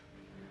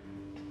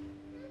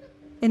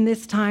 In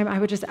this time, I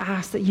would just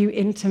ask that you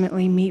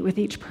intimately meet with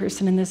each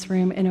person in this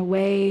room in a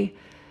way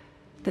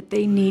that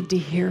they need to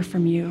hear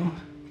from you.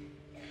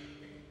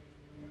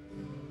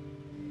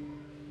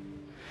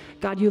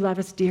 God, you love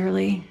us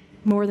dearly,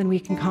 more than we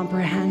can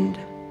comprehend,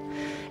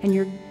 and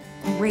your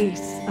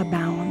grace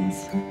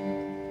abounds.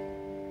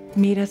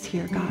 Meet us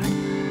here, God.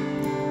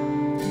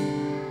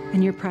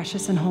 In your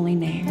precious and holy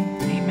name,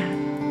 amen.